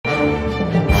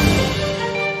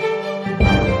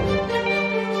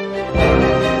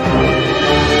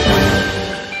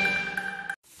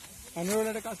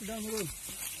যশোর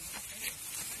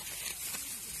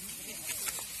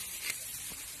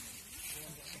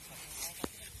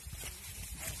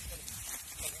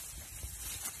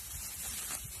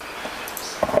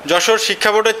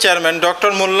শিক্ষা বোর্ডের chairman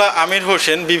doctor মোল্লা আমির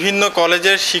হোসেন বিভিন্ন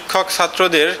কলেজের শিক্ষক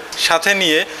ছাত্রদের সাথে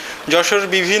নিয়ে যশোর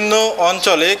বিভিন্ন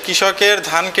অঞ্চলে কৃষকের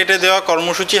ধান কেটে দেওয়া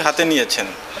কর্মসূচি হাতে নিয়েছেন।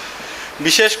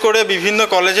 বিশেষ করে বিভিন্ন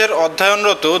কলেজের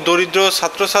অধ্যয়নরত দরিদ্র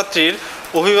ছাত্রছাত্রীর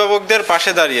অভিভাবকদের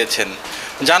পাশে দাঁড়িয়েছেন।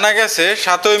 জানা গেছে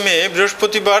 7ই মে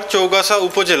বৃহস্পতিবার চৌগাছা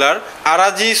উপজেলার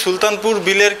আরাজি সুলতানপুর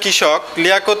বিলের কৃষক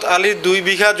লিয়াকত আলীর 2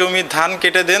 বিঘা জমির ধান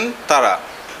কেটে দেন তারা।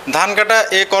 ধান কাটা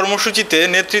এ কর্মসূচিতে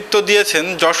নেতৃত্ব দিয়েছেন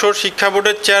যশোর শিক্ষা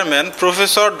বোর্ডের চেয়ারম্যান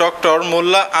প্রফেসর ডক্টর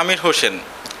মোল্লা আমির হোসেন।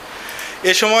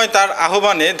 এ সময় তার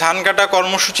আহ্বানে ধান কাটা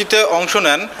কর্মসূচিতে অংশ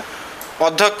নেন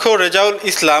অধ্যক্ষ রেজাউল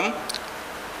ইসলাম,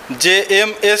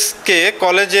 এমএসক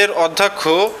কলেজের অধ্যক্ষ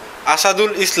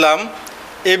আসাদুল ইসলাম,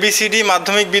 এবিসিডি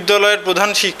মাধ্যমিক বিদ্যালয়ের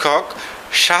প্রধান শিক্ষক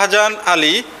শাহজাহান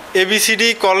আলী, এবিসিডি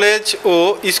কলেজ ও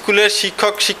স্কুলের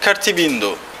শিক্ষক শিক্ষার্থীবৃন্দ।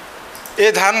 এ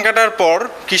ধান কাটার পর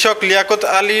কৃষক লিয়াকত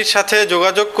আলীর সাথে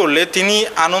যোগাযোগ করলে তিনি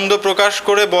আনন্দ প্রকাশ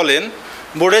করে বলেন,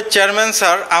 বোর্ডের চেয়ারম্যান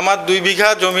স্যার, আমার 2 বিঘা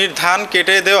জমির ধান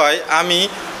কেটে দেওয়ায় আমি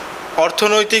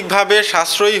অর্থনৈতিকভাবে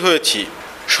সাশ্রয়ী হয়েছি।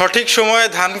 সঠিক সময়ে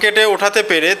ধান কেটে ওঠাতে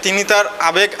পেরে তিনি তার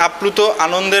আবেগ আপ্লুত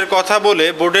আনন্দের কথা বলে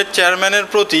বোর্ডের চেয়ারম্যানের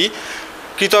প্রতি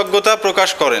কৃতজ্ঞতা প্রকাশ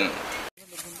করেন।